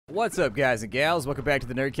What's up, guys and gals? Welcome back to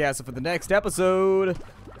the Nerdcastle for the next episode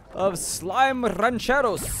of Slime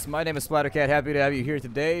Rancheros. My name is Splattercat. Happy to have you here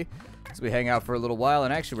today as we hang out for a little while.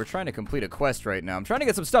 And actually, we're trying to complete a quest right now. I'm trying to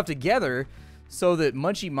get some stuff together so that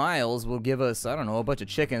Munchy Miles will give us, I don't know, a bunch of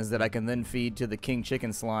chickens that I can then feed to the King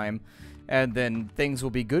Chicken Slime. And then things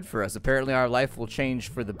will be good for us. Apparently, our life will change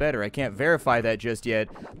for the better. I can't verify that just yet,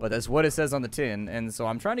 but that's what it says on the tin. And so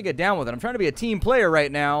I'm trying to get down with it. I'm trying to be a team player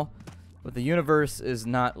right now. But the universe is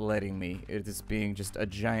not letting me. It is being just a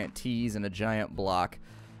giant tease and a giant block.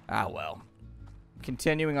 Ah, well.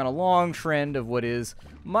 Continuing on a long trend of what is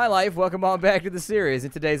my life, welcome on back to the series.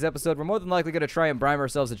 In today's episode, we're more than likely going to try and bribe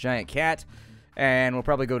ourselves a giant cat. And we'll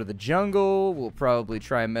probably go to the jungle. We'll probably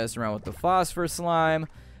try and mess around with the phosphor slime.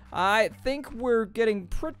 I think we're getting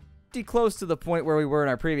pretty close to the point where we were in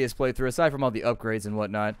our previous playthrough, aside from all the upgrades and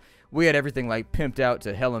whatnot. We had everything, like, pimped out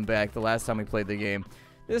to hell and back the last time we played the game.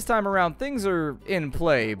 This time around, things are in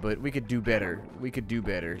play, but we could do better. We could do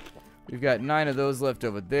better. We've got 9 of those left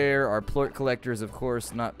over there. Our plort collectors, of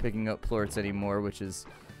course, not picking up plorts anymore, which is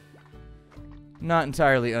not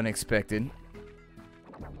entirely unexpected.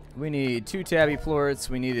 We need 2 tabby plorts.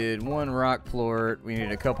 We needed 1 rock plort. We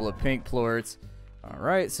needed a couple of pink plorts.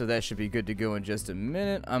 Alright, so that should be good to go in just a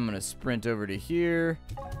minute. I'm going to sprint over to here.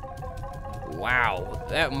 Wow,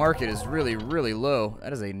 that market is really, really low.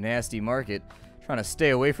 That is a nasty market. Trying to stay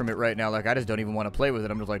away from it right now. Like, I just don't even want to play with it.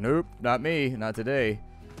 I'm just like, nope, not me, not today.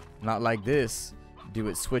 Not like this. Do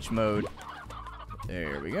it switch mode.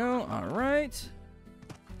 There we go. All right.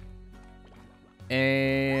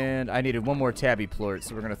 And I needed 1 more tabby plort,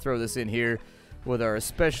 so we're going to throw this in here with our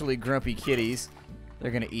especially grumpy kitties.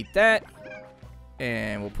 They're going to eat that.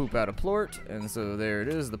 And we'll poop out a plort. And so there it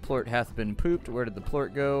is. The plort hath been pooped. Where did the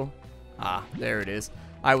plort go? Ah, there it is.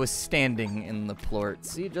 I was standing in the plort.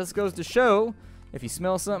 See, it just goes to show, if you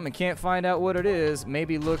smell something and can't find out what it is,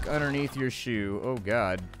 maybe look underneath your shoe. Oh,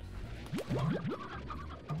 God.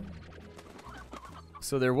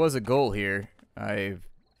 So there was a goal here.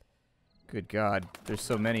 Good God. There's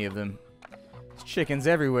so many of them. There's chickens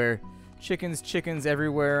everywhere. Chickens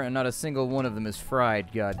everywhere, and not a single one of them is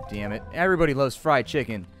fried. God damn it. Everybody loves fried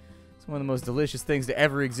chicken. It's one of the most delicious things to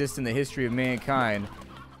ever exist in the history of mankind.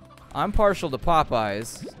 I'm partial to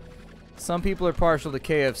Popeyes. Some people are partial to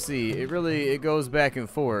KFC. It goes back and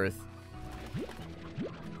forth.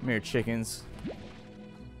 Come here, chickens.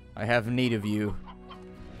 I have need of you.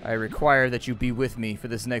 I require that you be with me for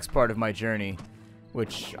this next part of my journey,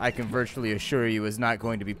 which I can virtually assure you is not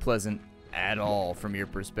going to be pleasant at all from your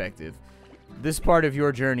perspective. This part of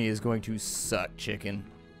your journey is going to suck, chicken.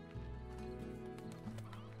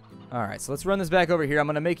 Alright, so let's run this back over here. I'm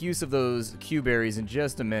going to make use of those Q berries in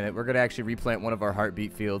just a minute. We're going to actually replant one of our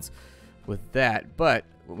heartbeat fields with that. But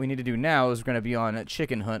what we need to do now is we're going to be on a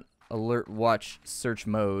chicken hunt, alert, watch, search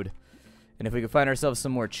mode. And if we can find ourselves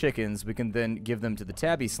some more chickens, we can then give them to the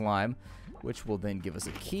tabby slime, which will then give us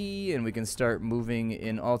a key, and we can start moving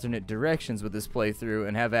in alternate directions with this playthrough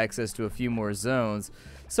and have access to a few more zones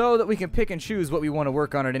so that we can pick and choose what we want to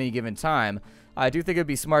work on at any given time. I do think it would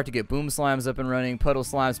be smart to get boom slimes up and running. Puddle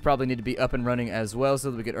slimes probably need to be up and running as well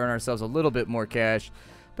so that we could earn ourselves a little bit more cash.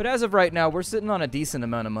 But as of right now, we're sitting on a decent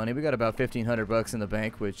amount of money. We got about 1,500 bucks in the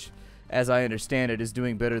bank, which, as I understand it, is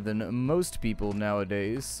doing better than most people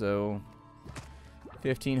nowadays. So,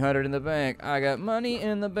 1,500 in the bank. I got money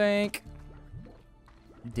in the bank.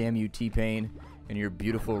 Damn you, T-Pain, and your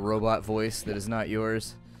beautiful robot voice that is not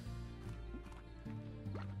yours.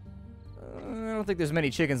 I don't think there's many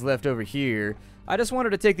chickens left over here. I just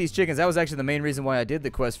wanted to take these chickens. That was actually the main reason why I did the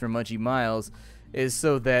quest for Munchy Miles, is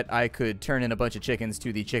so that I could turn in a bunch of chickens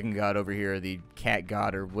to the chicken god over here, or the cat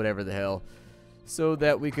god, or whatever the hell, so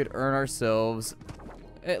that we could earn ourselves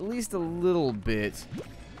at least a little bit.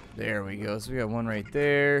 There we go. So we got one right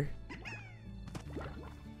there.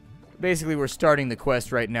 Basically, we're starting the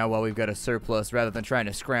quest right now while we've got a surplus, rather than trying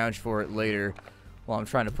to scrounge for it later while I'm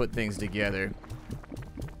trying to put things together.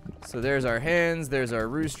 So there's our hens, there's our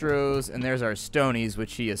roostros, and there's our stonies,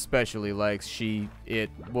 which he especially likes. She, it,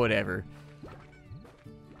 whatever.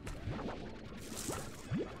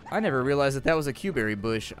 I never realized that that was a Q-berry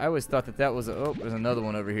bush. I always thought that that was a... Oh, there's another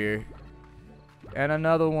one over here. And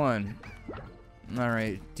another one.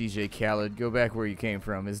 Alright, DJ Khaled, go back where you came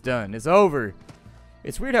from. It's done. It's over.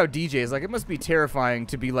 It's weird how DJs, like, it must be terrifying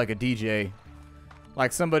to be like a DJ.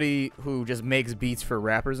 Like somebody who just makes beats for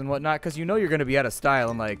rappers and whatnot, because you know you're going to be out of style,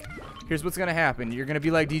 and like, here's what's going to happen. You're going to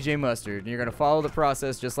be like DJ Mustard, and you're going to follow the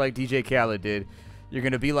process just like DJ Khaled did. You're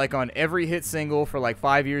going to be like on every hit single for like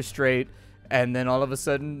 5 years straight, and then all of a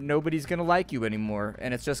sudden nobody's going to like you anymore,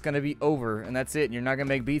 and it's just going to be over, and that's it, and you're not going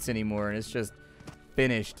to make beats anymore, and it's just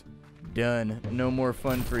finished. Done. No more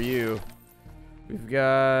fun for you. We've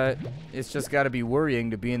got... It's just got to be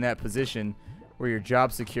worrying to be in that position where your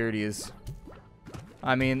job security is...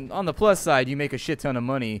 I mean, on the plus side, you make a shit ton of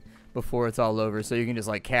money before it's all over, so you can just,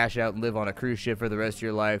 like, cash out and live on a cruise ship for the rest of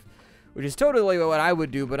your life, which is totally what I would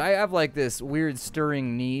do, but I have, like, this weird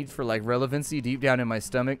stirring need for, like, relevancy deep down in my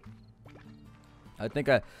stomach. I think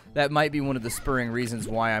that might be one of the spurring reasons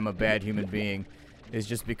why I'm a bad human being, is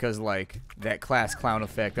just because, like, that class clown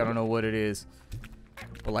effect. I don't know what it is,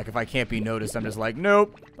 but, like, if I can't be noticed, I'm just like,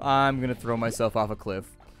 nope, I'm gonna throw myself off a cliff.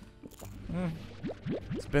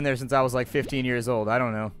 It's been there since I was like 15 years old. I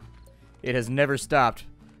don't know. It has never stopped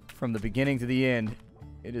from the beginning to the end.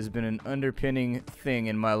 It has been an underpinning thing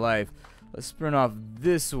in my life. Let's sprint off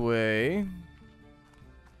this way. I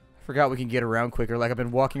forgot we can get around quicker. Like, I've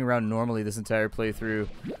been walking around normally this entire playthrough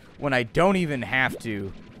when I don't even have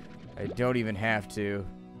to. I don't even have to.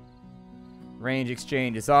 Range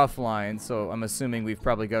exchange is offline, so I'm assuming we've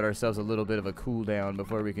probably got ourselves a little bit of a cooldown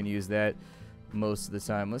before we can use that most of the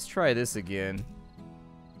time. Let's try this again.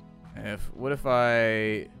 What if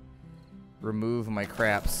I remove my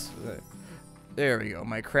craps? There we go.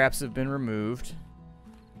 My craps have been removed.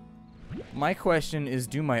 My question is,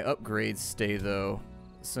 do my upgrades stay, though?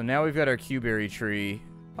 So now we've got our Q-berry tree.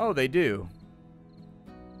 Oh, they do.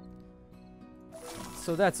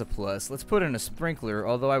 So that's a plus. Let's put in a sprinkler,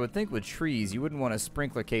 although I would think with trees, you wouldn't want to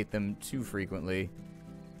sprinklercate them too frequently.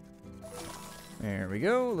 There we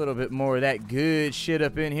go. A little bit more of that good shit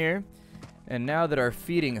up in here. And now that our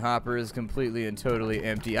feeding hopper is completely and totally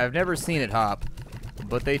empty, I've never seen it hop,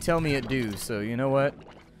 but they tell me it do, so you know what?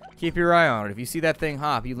 Keep your eye on it. If you see that thing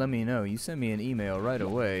hop, you let me know. You send me an email right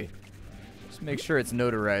away. Just make sure it's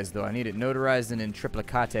notarized, though. I need it notarized and in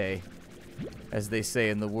triplicate, as they say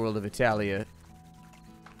in the world of Italia.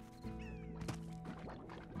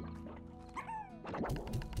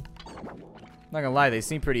 Not gonna lie, they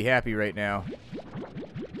seem pretty happy right now.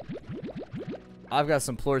 I've got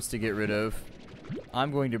some plorts to get rid of.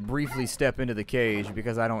 I'm going to briefly step into the cage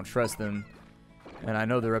because I don't trust them. And I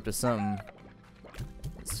know they're up to something.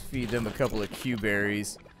 Let's feed them a couple of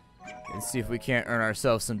Q-berries and see if we can't earn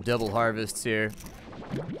ourselves some double harvests here.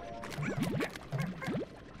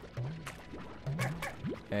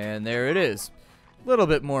 And there it is. A little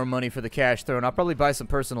bit more money for the cash thrown. I'll probably buy some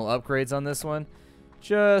personal upgrades on this one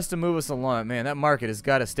just to move us along. Man, that market has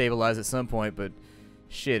got to stabilize at some point, but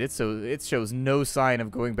shit, it shows no sign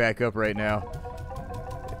of going back up right now.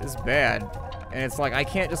 It's bad. And it's like I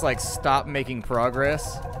can't just like stop making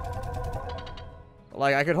progress.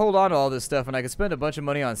 Like, I could hold on to all this stuff and I could spend a bunch of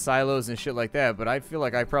money on silos and shit like that, but I feel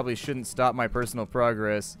like I probably shouldn't stop my personal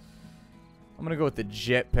progress. I'm gonna go with the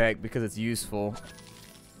jetpack because it's useful.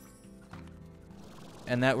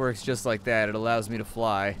 And that works just like that. It allows me to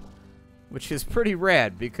fly, which is pretty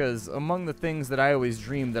rad because among the things that I always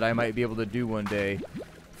dreamed that I might be able to do one day,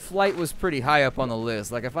 flight was pretty high up on the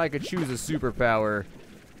list. Like, if I could choose a superpower,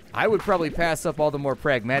 I would probably pass up all the more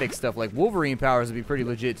pragmatic stuff. Like, Wolverine powers would be pretty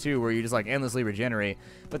legit too, where you just like endlessly regenerate.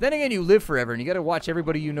 But then again, you live forever and you gotta watch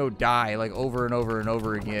everybody you know die like over and over and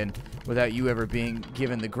over again without you ever being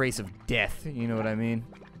given the grace of death. You know what I mean?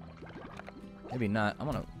 Maybe not. I'm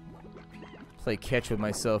gonna play catch with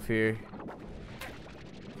myself here.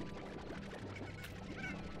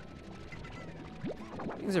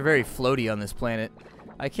 Things are very floaty on this planet.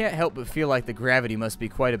 I can't help but feel like the gravity must be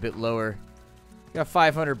quite a bit lower. Got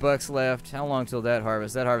 500 bucks left. How long till that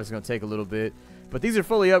harvest? That harvest is going to take a little bit. But these are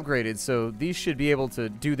fully upgraded, so these should be able to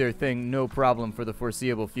do their thing no problem for the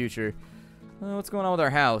foreseeable future. What's going on with our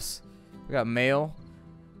house? We got mail.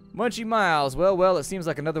 Munchie Miles. Well, it seems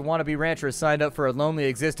like another wannabe rancher has signed up for a lonely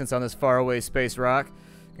existence on this faraway space rock.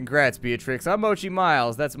 Congrats, Beatrix. I'm Mochi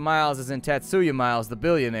Miles. That's Miles as in Tatsuya Miles, the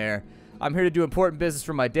billionaire. I'm here to do important business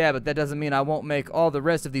for my dad, but that doesn't mean I won't make all the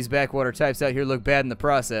rest of these backwater types out here look bad in the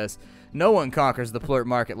process. No one conquers the plort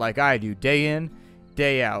market like I do, day in,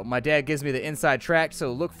 day out. My dad gives me the inside track,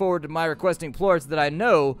 so look forward to my requesting plorts that I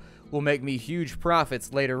know will make me huge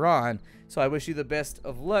profits later on. So I wish you the best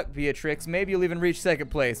of luck, Beatrix. Maybe you'll even reach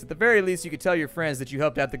second place. At the very least, you could tell your friends that you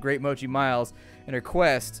helped out the great Mochi Miles in her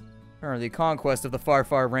quest, or the conquest of the far,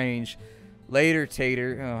 far range. Later,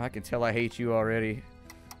 Tater. Oh, I can tell I hate you already.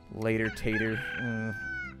 Later, Tater.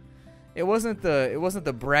 It wasn't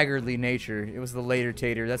the braggartly nature. It was the later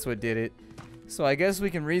Tater. That's what did it. So I guess we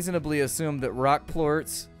can reasonably assume that rock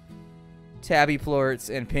plorts, tabby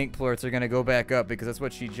plorts, and pink plorts are gonna go back up because that's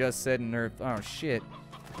what she just said in her. Oh shit.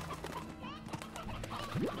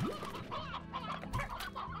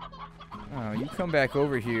 Oh, you come back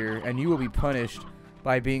over here and you will be punished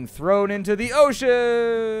by being thrown into the ocean.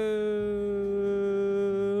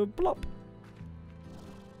 Plop.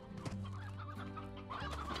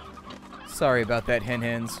 Sorry about that,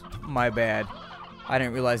 hen-hens. My bad. I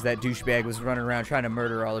didn't realize that douchebag was running around trying to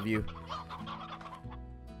murder all of you.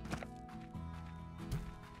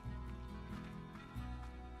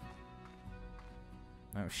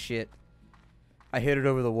 Oh, shit. I hit it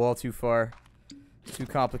over the wall too far. Too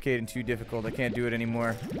complicated and too difficult. I can't do it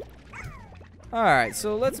anymore. Alright,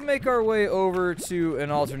 so let's make our way over to an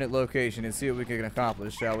alternate location and see what we can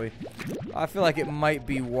accomplish, shall we? I feel like it might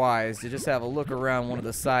be wise to just have a look around one of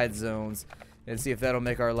the side zones and see if that'll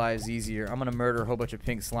make our lives easier. I'm gonna murder a whole bunch of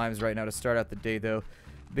pink slimes right now to start out the day, though,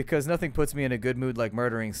 because nothing puts me in a good mood like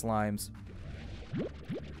murdering slimes.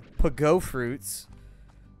 Pogo fruits.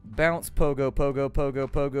 Bounce, pogo, pogo, pogo,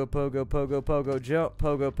 pogo, pogo, pogo, pogo, jump,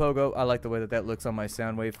 pogo, pogo. I like the way that that looks on my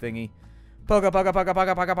sound wave thingy. Pogo, pogo, pogo,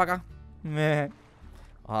 pogo, pogo, pogo. Meh.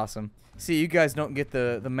 Awesome. See, you guys don't get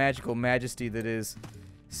the magical majesty that is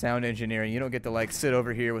sound engineering. You don't get to, like, sit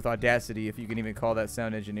over here with Audacity, if you can even call that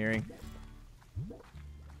sound engineering,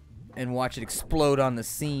 and watch it explode on the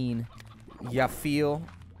scene. Ya feel?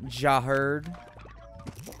 Ja heard?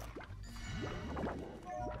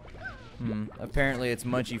 Apparently it's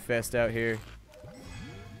Munchie Fest out here.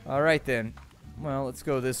 Alright then. Well, let's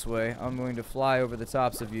go this way. I'm going to fly over the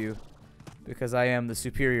tops of you, because I am the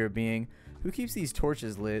superior being. Who keeps these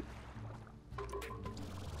torches lit?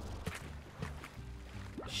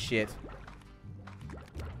 Shit.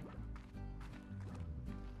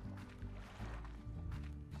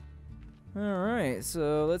 Alright,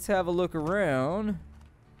 so let's have a look around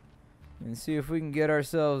and see if we can get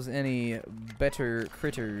ourselves any better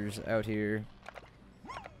critters out here.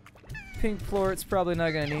 Pink Plort's probably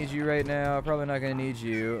not going to need you right now. Probably not going to need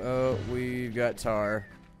you. Oh, we've got tar.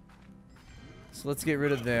 So let's get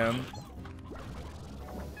rid of them.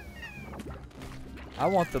 I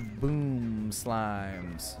want the boom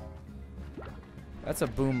slimes. That's a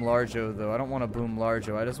boom larjo, though. I don't want a boom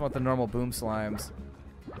larjo. I just want the normal boom slimes.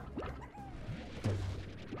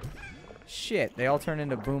 Shit, they all turn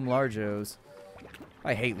into boom larjos.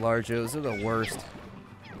 I hate larjos. They're the worst.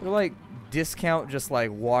 They're like discount, just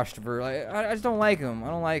like washed I just don't like them. I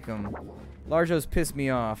don't like them. Larjos piss me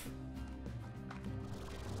off.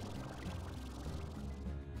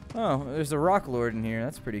 Oh, there's a rock lord in here.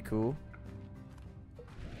 That's pretty cool.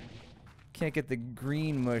 Can't get the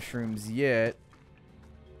green mushrooms yet.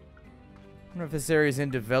 I don't know if this area's in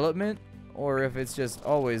development or if it's just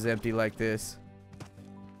always empty like this.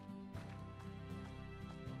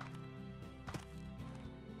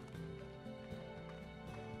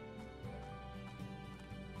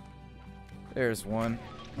 There's one.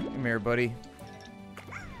 Come here, buddy.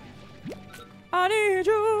 I need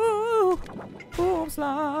you. Boom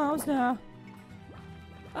slimes now.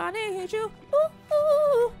 I need you. Ooh,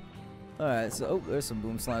 ooh. Alright, so there's some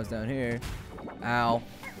boom slimes down here. Ow.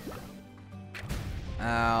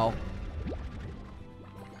 Ow.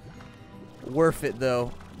 Worth it,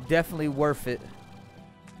 though. Definitely worth it.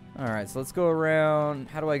 Alright, so let's go around.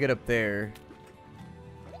 How do I get up there?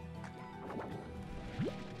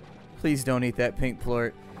 Please don't eat that pink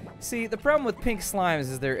plort. See, the problem with pink slimes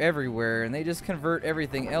is they're everywhere, and they just convert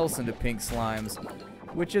everything else into pink slimes,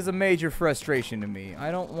 which is a major frustration to me. I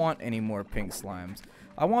don't want any more pink slimes.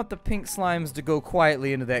 I want the pink slimes to go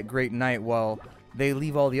quietly into that great night while they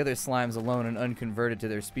leave all the other slimes alone and unconverted to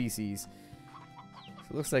their species. So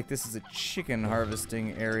it looks like this is a chicken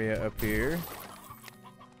harvesting area up here.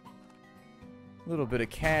 A little bit of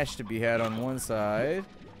cash to be had on one side.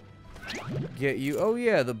 Get you. Oh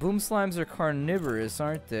yeah, the boom slimes are carnivorous,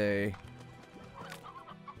 aren't they?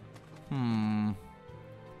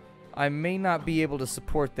 I may not be able to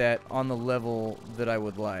support that on the level that I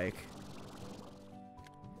would like.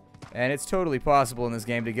 And it's totally possible in this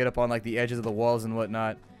game to get up on like the edges of the walls and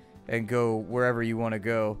whatnot and go wherever you want to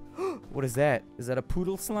go. What is that? Is that a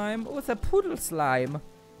poodle slime? Oh, it's a poodle slime.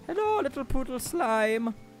 Hello, little poodle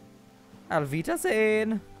slime. Auf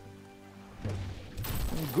Wiedersehen.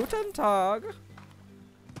 Guten Tag.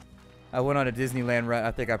 I went on a Disneyland ride.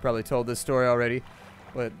 I think I probably told this story already,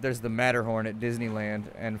 but there's the Matterhorn at Disneyland,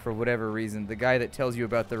 and for whatever reason, the guy that tells you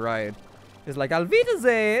about the ride is like, Auf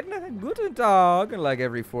Wiedersehen, Guten Tag, like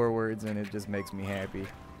every 4 words, and it just makes me happy.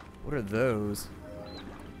 What are those?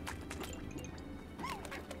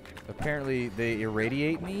 Apparently, they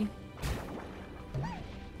irradiate me.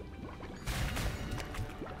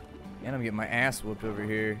 And I'm getting my ass whooped over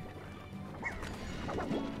here.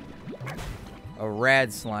 A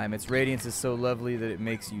rad slime. Its radiance is so lovely that it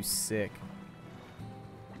makes you sick.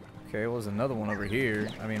 Okay, well, there's another one over here.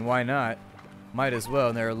 I mean, why not? Might as well.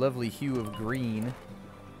 And they're a lovely hue of green,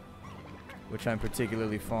 which I'm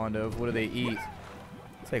particularly fond of. What do they eat?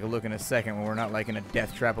 Take a look in a second when we're not like in a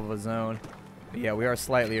death trap of a zone. But yeah, we are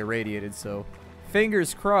slightly irradiated, so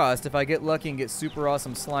fingers crossed if I get lucky and get super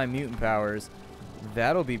awesome slime mutant powers,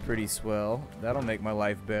 that'll be pretty swell. That'll make my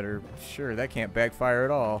life better. Sure, that can't backfire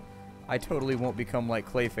at all. I totally won't become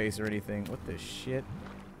like Clayface or anything. What the shit?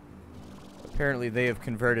 Apparently they have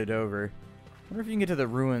converted over. I wonder if you can get to the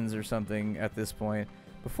ruins or something at this point.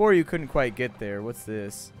 Before you couldn't quite get there. What's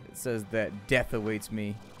this? It says that death awaits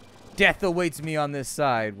me. Death awaits me on this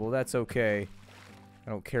side. Well, that's okay. I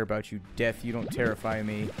don't care about you, death. You don't terrify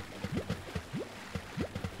me.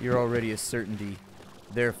 You're already a certainty.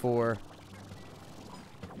 Therefore,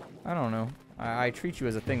 I don't know. I treat you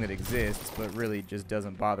as a thing that exists, but really just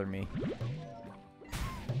doesn't bother me.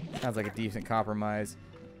 Sounds like a decent compromise.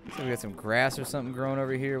 So we got some grass or something growing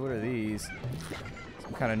over here. What are these?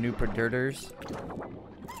 Some kind of new predators.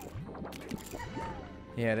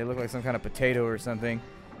 Yeah, they look like some kind of potato or something.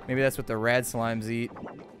 Maybe that's what the rad slimes eat.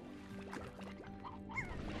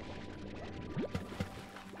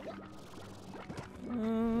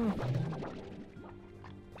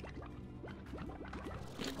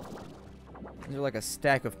 They're like a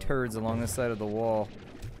stack of turds along this side of the wall.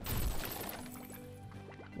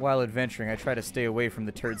 While adventuring, I try to stay away from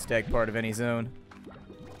the turd stack part of any zone.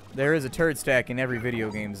 There is a turd stack in every video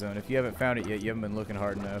game zone. If you haven't found it yet, you haven't been looking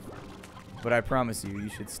hard enough. But I promise you, you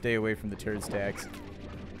should stay away from the turd stacks.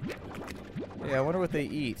 Yeah, I wonder what they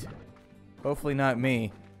eat. Hopefully not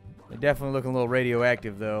me. They definitely look a little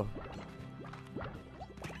radioactive, though.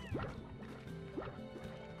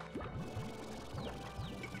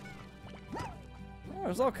 Oh,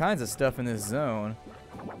 there's all kinds of stuff in this zone.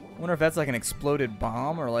 I wonder if that's like an exploded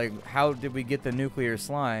bomb, or like how did we get the nuclear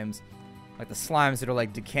slimes? Like the slimes that are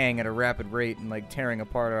like decaying at a rapid rate and like tearing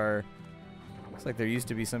apart our... Looks like there used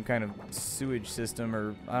to be some kind of sewage system,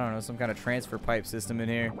 or I don't know, some kind of transfer pipe system in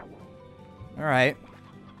here. Alright.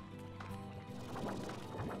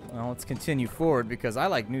 Well, let's continue forward because I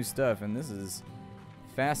like new stuff and this is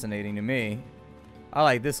fascinating to me. I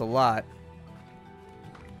like this a lot.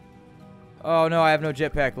 Oh no, I have no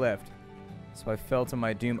jetpack left. So I fell to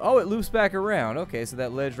my doom. Oh, it loops back around. Okay, so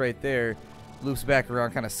that ledge right there loops back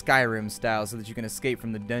around kind of Skyrim style so that you can escape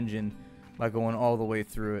from the dungeon by going all the way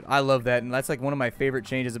through it. I love that, and that's like one of my favorite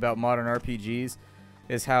changes about modern RPGs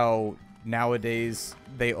is how nowadays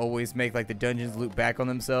they always make like the dungeons loop back on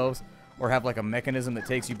themselves or have like a mechanism that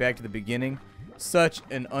takes you back to the beginning. Such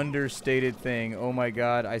an understated thing. Oh my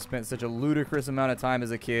god, I spent such a ludicrous amount of time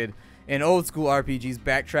as a kid in old school RPGs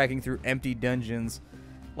backtracking through empty dungeons,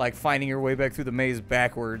 like finding your way back through the maze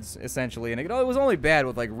backwards, essentially. And it was only bad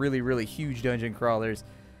with like really, really huge dungeon crawlers.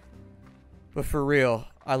 But for real,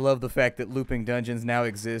 I love the fact that looping dungeons now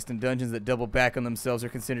exist, and dungeons that double back on themselves are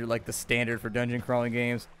considered like the standard for dungeon crawling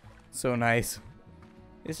games. So nice.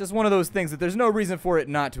 It's just one of those things that there's no reason for it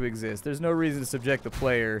not to exist. There's no reason to subject the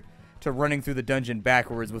player to running through the dungeon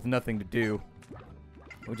backwards with nothing to do,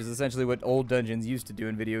 which is essentially what old dungeons used to do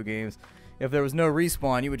in video games. If there was no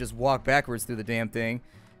respawn, you would just walk backwards through the damn thing,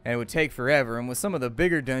 and it would take forever. And with some of the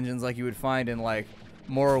bigger dungeons like you would find in like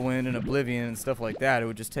Morrowind and Oblivion and stuff like that, it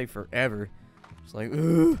would just take forever. It's like,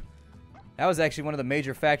 ugh. That was actually one of the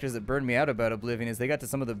major factors that burned me out about Oblivion, is they got to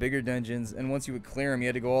some of the bigger dungeons, and once you would clear them, you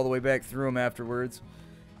had to go all the way back through them afterwards.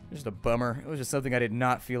 It was just a bummer. It was just something I did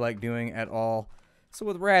not feel like doing at all. So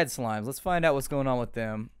with rad slimes, let's find out what's going on with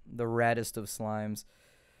them. The raddest of slimes.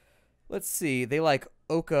 Let's see. They like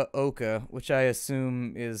Oka Oka, which I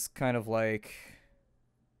assume is kind of like,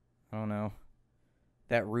 I don't know,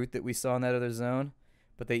 that root that we saw in that other zone.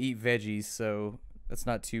 But they eat veggies, so that's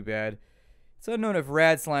not too bad. It's unknown if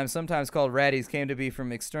rad slimes, sometimes called raddies, came to be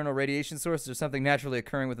from external radiation sources or something naturally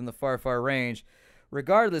occurring within the far, far range.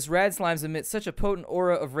 Regardless, rad slimes emit such a potent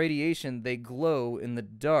aura of radiation they glow in the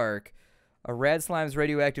dark. A rad slime's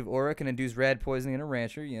radioactive aura can induce rad poisoning in a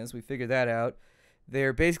rancher. Yes, we figured that out.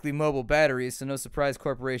 They're basically mobile batteries, so no surprise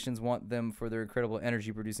corporations want them for their incredible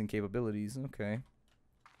energy-producing capabilities. Okay.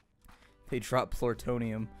 They drop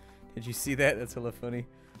plutonium. Did you see that? That's hella funny.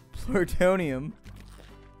 Plutonium.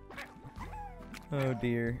 Oh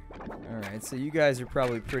dear. Alright, so you guys are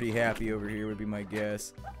probably pretty happy over here would be my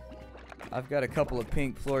guess. I've got a couple of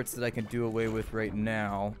pink plorts that I can do away with right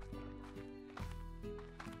now.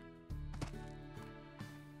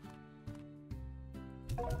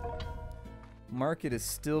 Market is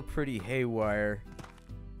still pretty haywire,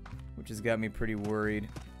 which has got me pretty worried.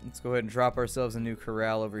 Let's go ahead and drop ourselves a new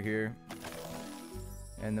corral over here.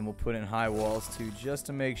 And then we'll put in high walls too, just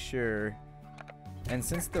to make sure. And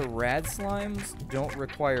since the rad slimes don't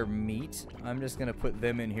require meat, I'm just going to put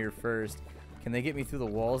them in here first. Can they get me through the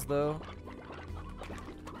walls, though?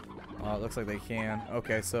 Oh, it looks like they can.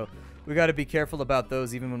 Okay, so We got to be careful about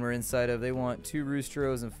those even when we're inside of. They want 2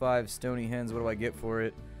 roostros and 5 stony hens. What do I get for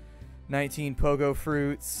it? 19 pogo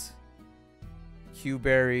fruits, Q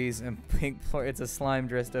berries, and pink. It's a slime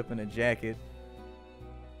dressed up in a jacket.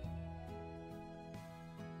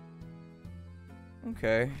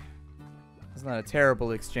 Okay. It's not a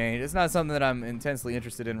terrible exchange. It's not something that I'm intensely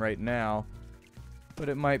interested in right now, but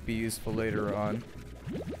it might be useful later on.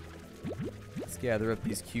 Let's gather up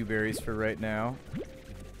these Q berries for right now.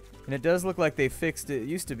 And it does look like they fixed it. It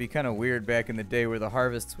used to be kind of weird back in the day where the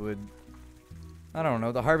harvests would, I don't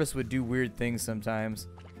know, the harvest would do weird things sometimes.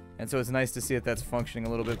 And so it's nice to see that that's functioning a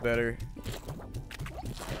little bit better.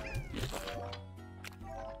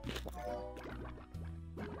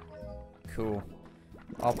 Cool.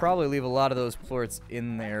 I'll probably leave a lot of those plorts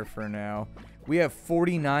in there for now. We have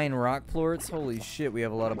 49 rock plorts. Holy shit, we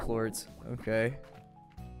have a lot of plorts. Okay.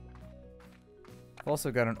 I've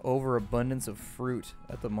also got an overabundance of fruit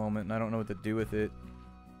at the moment, and I don't know what to do with it.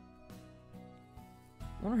 I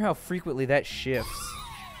wonder how frequently that shifts.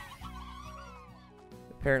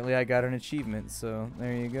 Apparently I got an achievement, so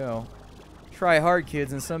there you go. Try hard,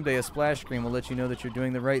 kids, and someday a splash screen will let you know that you're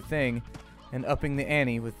doing the right thing and upping the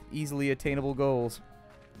ante with easily attainable goals.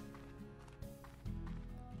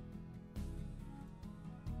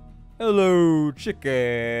 Hello,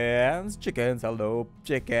 chickens. Chickens, hello,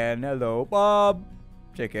 chicken. Hello, Bob.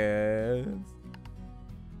 Chickens.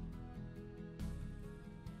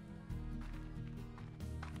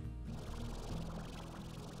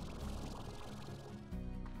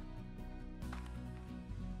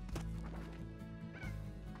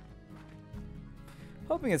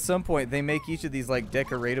 Hoping at some point they make each of these like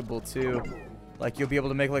decoratable too. Like you'll be able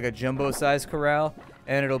to make like a jumbo size corral,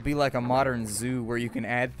 and it'll be like a modern zoo where you can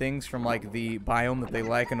add things from like the biome that they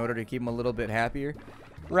like in order to keep them a little bit happier.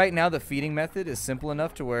 Right now the feeding method is simple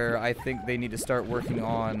enough to where I think they need to start working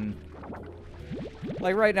on,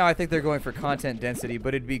 like right now I think they're going for content density,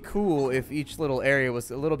 but it'd be cool if each little area was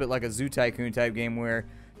a little bit like a Zoo Tycoon type game where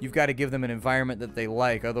you've got to give them an environment that they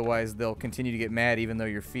like, otherwise they'll continue to get mad even though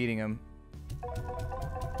you're feeding them.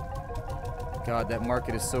 God, that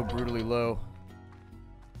market is so brutally low.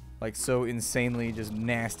 Like, so insanely, just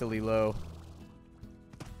nastily low.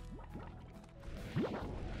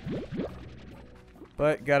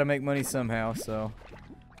 But, gotta make money somehow, so...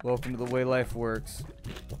 welcome to the way life works.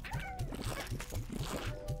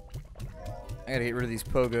 I gotta get rid of these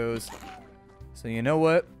pogos. So, you know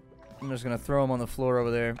what? I'm just gonna throw them on the floor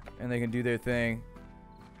over there, and they can do their thing.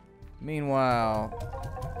 Meanwhile,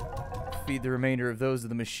 feed the remainder of those to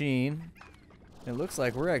the machine. It looks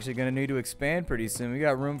like we're actually going to need to expand pretty soon. We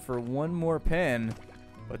got room for one more pen,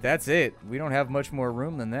 but that's it. We don't have much more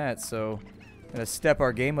room than that, so I'm going to step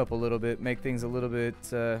our game up a little bit, make things a little bit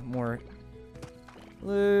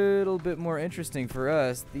more interesting for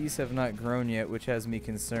us. These have not grown yet, which has me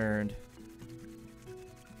concerned.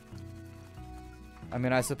 I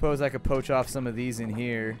mean, I suppose I could poach off some of these in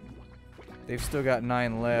here. They've still got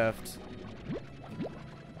 9 left.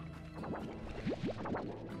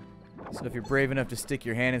 So if you're brave enough to stick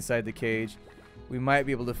your hand inside the cage, we might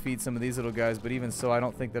be able to feed some of these little guys, but even so, I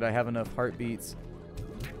don't think that I have enough heartbeats.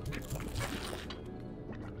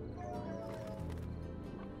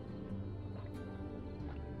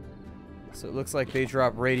 So it looks like they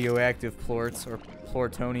drop radioactive plorts, or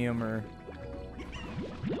plortonium, or...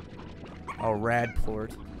 oh, rad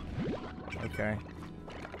plort. Okay.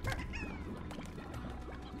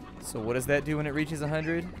 So what does that do when it reaches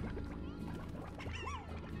 100?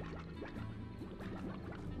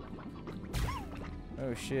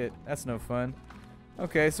 Oh shit, that's no fun.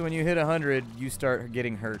 Okay, so when you hit 100, you start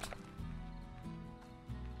getting hurt.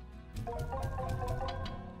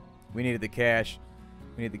 We needed the cash.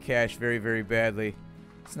 We need the cash very, very badly.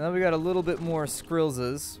 So now we got a little bit more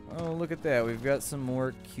Skrillzas. Oh, look at that. We've got some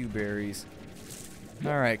more Q berries.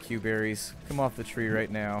 Alright, Q berries. Come off the tree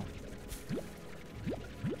right now.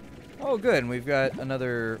 Oh, good. And we've got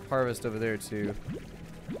another harvest over there, too.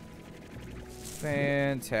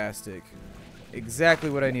 Fantastic. Exactly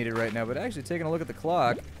what I needed right now, but actually taking a look at the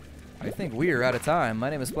clock, I think we are out of time. My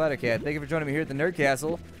name is Splattercat. Thank you for joining me here at the Nerd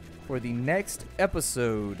Castle for the next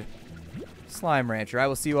episode, Slime Rancher. I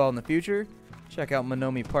will see you all in the future. Check out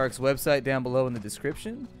Monomi Park's website down below in the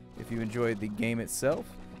description if you enjoyed the game itself.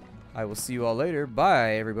 I will see you all later.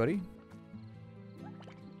 Bye, everybody.